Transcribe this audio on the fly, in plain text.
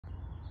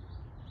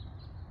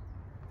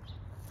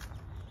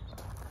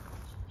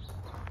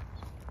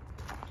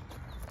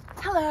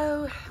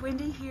Hello,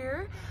 Wendy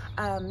here.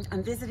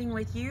 I'm visiting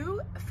with you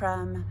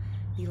from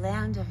the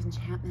land of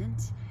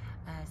enchantment,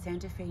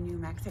 Santa Fe, New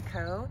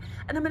Mexico,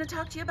 and I'm going to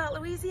talk to you about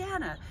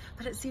Louisiana.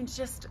 But it seems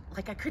just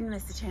like I couldn't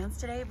miss the chance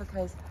today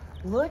because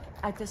look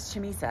at this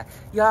chamisa.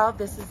 Y'all,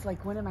 this is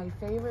like one of my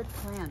favorite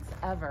plants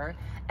ever,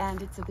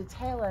 and it's at the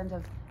tail end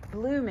of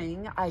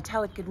blooming. I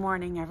tell it good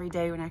morning every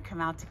day when I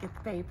come out to get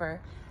the paper,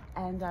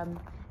 and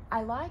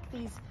I like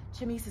these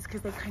chamisas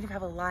because they kind of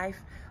have a life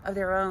of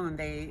their own.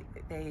 They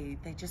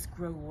just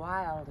grow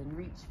wild and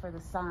reach for the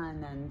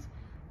sun, and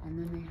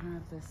then they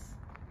have this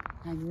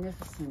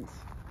magnificent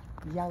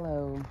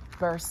yellow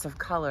bursts of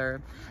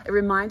color. It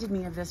reminded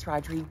me of this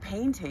Rodrigue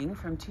painting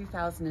from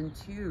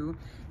 2002,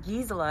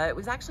 Gisela. It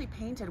was actually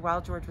painted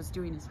while George was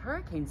doing his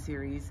hurricane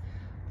series.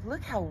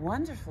 Look how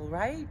wonderful,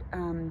 right?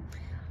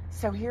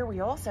 So here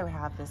we also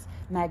have this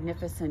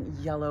magnificent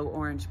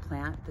yellow-orange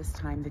plant, this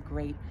time the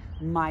great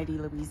mighty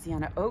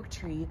Louisiana oak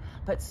tree,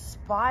 but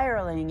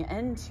spiraling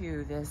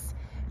into this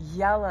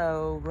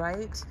yellow,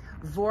 right,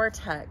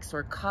 vortex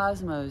or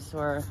cosmos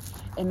or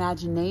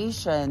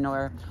imagination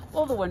or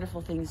all the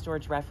wonderful things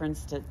George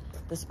referenced at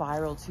the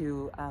spiral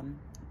to,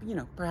 you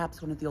know,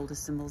 perhaps one of the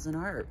oldest symbols in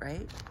art,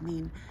 right? I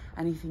mean,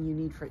 anything you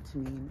need for it to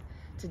mean.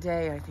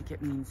 Today, I think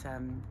it means,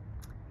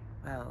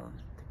 well,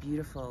 the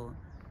beautiful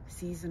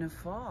season of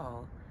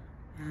fall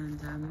and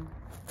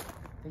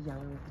the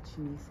yellow of the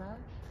chamisa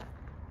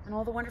and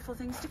all the wonderful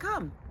things to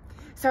come.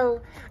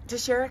 So to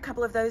share a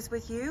couple of those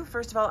with you,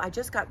 first of all, I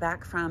just got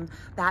back from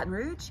Baton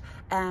Rouge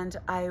and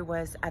I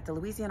was at the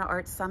Louisiana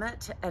Arts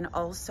Summit and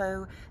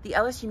also the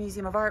LSU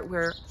Museum of Art,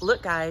 where,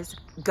 look guys,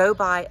 go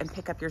by and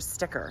pick up your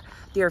sticker.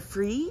 They're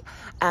free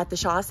at the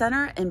Shaw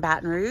Center in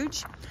Baton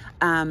Rouge,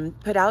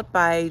 put out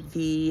by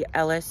the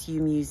LSU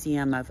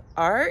Museum of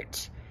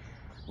Art,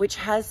 which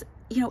has,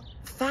 you know,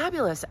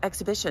 fabulous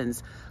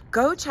exhibitions.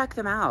 Go check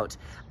them out.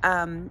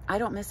 I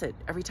don't miss it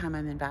every time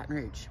I'm in Baton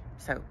Rouge.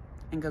 So,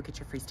 and go get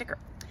your free sticker.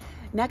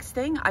 Next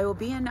thing, I will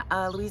be in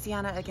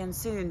Louisiana again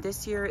soon.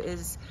 This year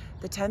is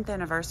the 10th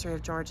anniversary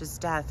of George's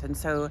death. And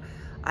so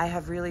I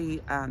have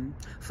really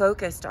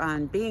focused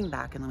on being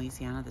back in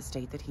Louisiana, the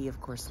state that he,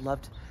 of course,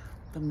 loved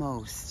the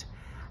most.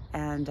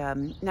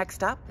 And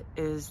next up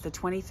is the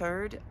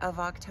 23rd of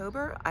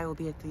October. I will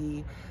be at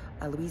the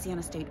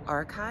Louisiana State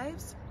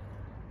Archives.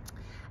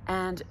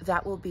 And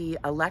that will be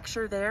a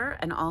lecture there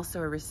and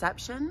also a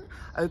reception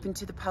open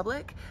to the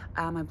public.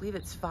 I believe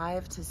it's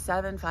 5 to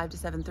 7, 5 to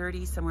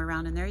 7:30, somewhere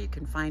around in there. You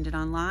can find it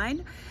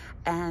online.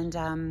 And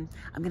I'm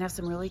gonna have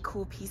some really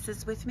cool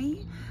pieces with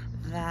me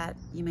that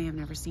you may have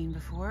never seen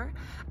before,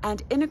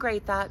 and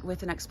integrate that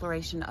with an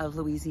exploration of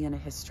Louisiana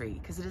history,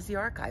 because it is the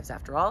archives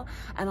after all.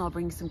 And I'll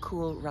bring some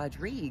cool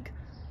Rodrigue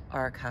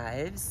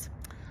archives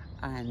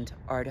and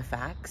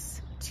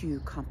artifacts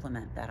to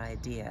complement that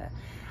idea.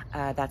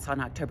 That's on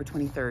October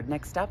 23rd.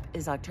 Next up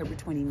is October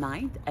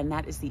 29th, and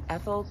that is the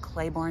Ethel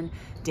Claiborne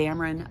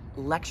Dameron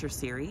Lecture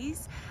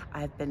Series.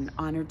 I've been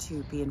honored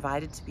to be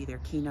invited to be their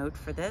keynote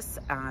for this,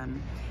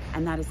 and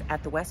that is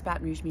at the West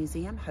Baton Rouge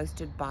Museum,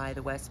 hosted by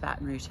the West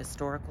Baton Rouge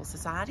Historical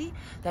Society.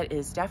 That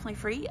is definitely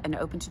free and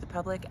open to the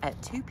public at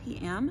 2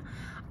 p.m.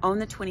 on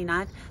the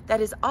 29th.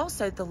 That is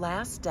also the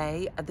last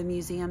day of the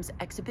museum's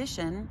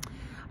exhibition,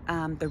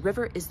 The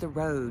River is the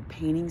Road,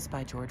 paintings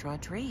by George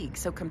Rodrigue.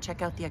 So come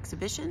check out the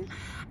exhibition,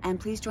 and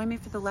please join me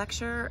for the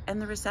lecture and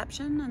the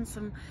reception and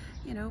some,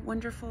 you know,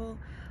 wonderful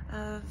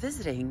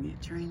visiting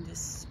during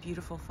this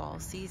beautiful fall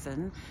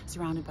season,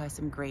 surrounded by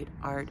some great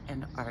art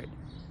and art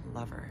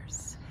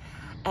lovers.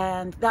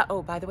 And that,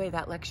 oh, by the way,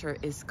 that lecture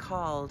is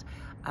called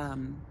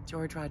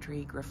George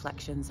Rodrigue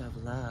Reflections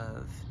of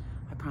Love.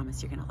 I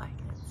promise you're gonna like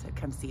it, so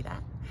come see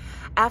that.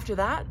 After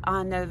that,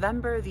 on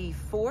November the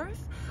 4th,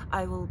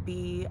 I will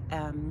be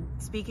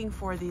speaking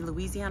for the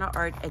Louisiana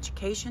Art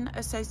Education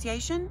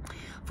Association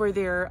for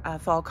their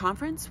fall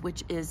conference,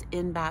 which is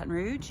in Baton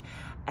Rouge.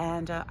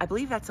 And I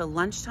believe that's a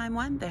lunchtime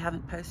one. They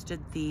haven't posted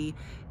the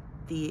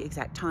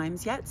exact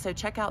times yet, so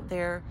check out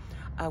their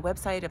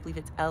website. I believe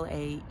it's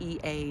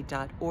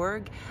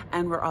laea.org,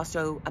 and we're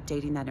also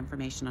updating that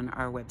information on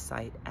our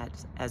website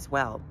as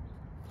well.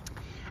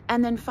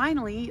 And then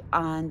finally,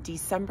 on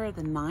December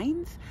the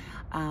 9th,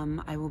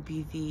 I will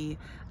be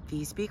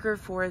the speaker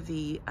for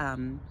the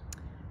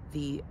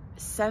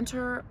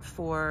Center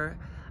for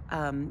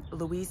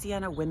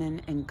Louisiana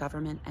Women in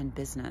Government and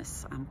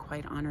Business. I'm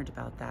quite honored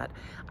about that.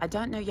 I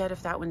don't know yet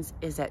if that one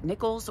is at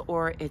Nichols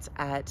or it's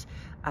at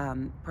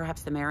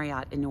perhaps the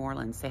Marriott in New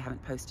Orleans. They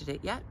haven't posted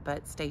it yet,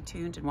 but stay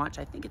tuned and watch.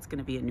 I think it's going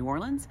to be in New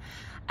Orleans,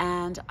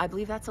 and I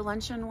believe that's a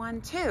luncheon one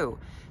too.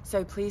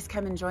 So please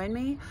come and join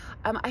me.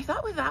 I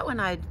thought with that one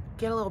I'd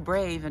get a little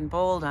brave and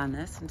bold on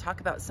this and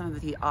talk about some of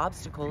the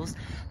obstacles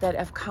that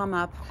have come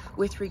up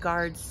with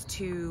regards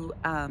to,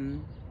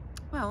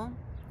 well,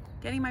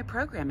 getting my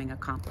programming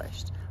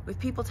accomplished, with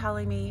people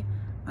telling me,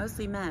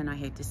 mostly men, I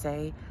hate to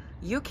say,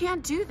 you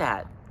can't do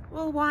that.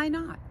 Well, why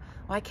not?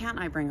 Why can't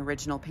I bring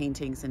original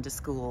paintings into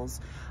schools?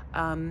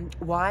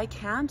 Why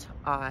can't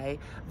I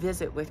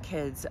visit with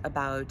kids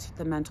about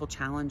the mental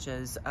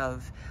challenges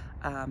of,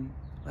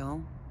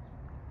 well,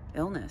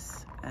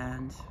 illness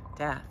and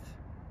death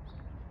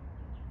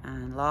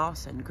and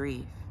loss and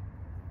grief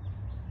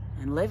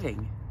and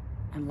living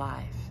and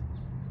life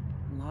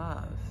and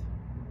love,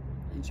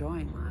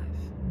 enjoying life.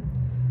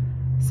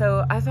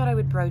 So I thought I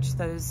would broach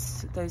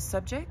those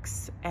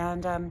subjects.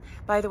 And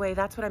by the way,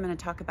 that's what I'm going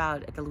to talk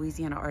about at the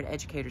Louisiana Art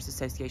Educators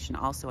Association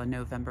also on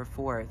November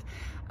 4th.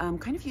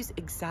 Kind of use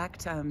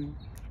exact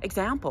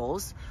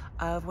examples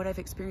of what I've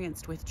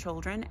experienced with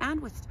children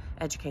and with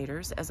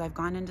educators as I've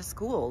gone into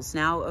schools,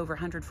 now over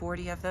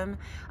 140 of them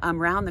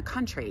around the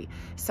country.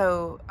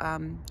 So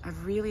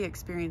I've really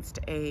experienced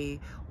a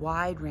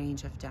wide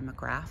range of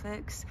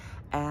demographics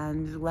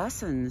and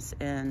lessons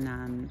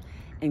in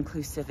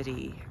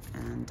inclusivity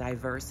and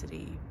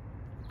diversity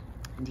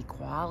and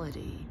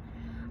equality.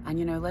 And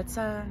you know, let's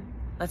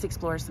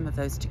explore some of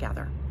those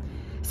together.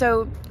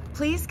 So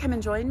please come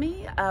and join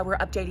me. We're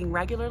updating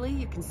regularly.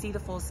 You can see the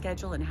full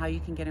schedule and how you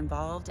can get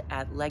involved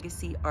at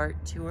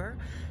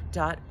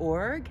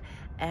legacyarttour.org.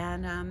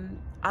 And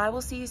I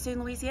will see you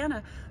soon,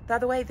 Louisiana. By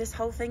the way, this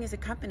whole thing is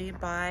accompanied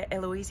by a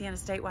Louisiana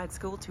statewide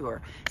school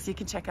tour. So you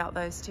can check out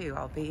those too.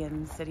 I'll be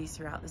in cities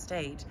throughout the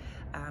state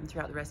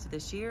throughout the rest of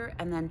this year.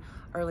 And then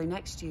early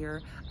next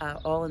year,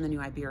 all in the new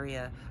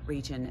Iberia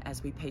region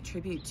as we pay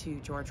tribute to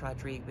George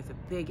Rodrigue with a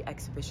big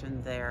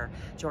exhibition there.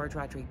 George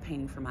Rodrigue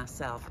painting for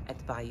myself at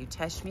the Bayou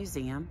Teche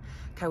Museum,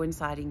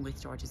 coinciding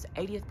with George's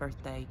 80th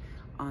birthday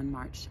on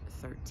March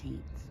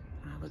 13th.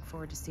 I look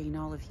forward to seeing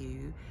all of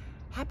you.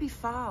 Happy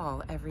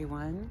fall,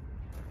 everyone.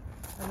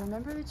 And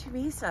remember the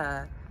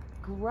Teresa,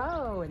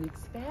 grow and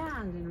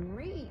expand and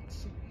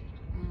reach.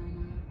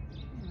 And,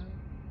 you know,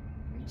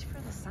 reach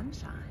for the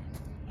sunshine.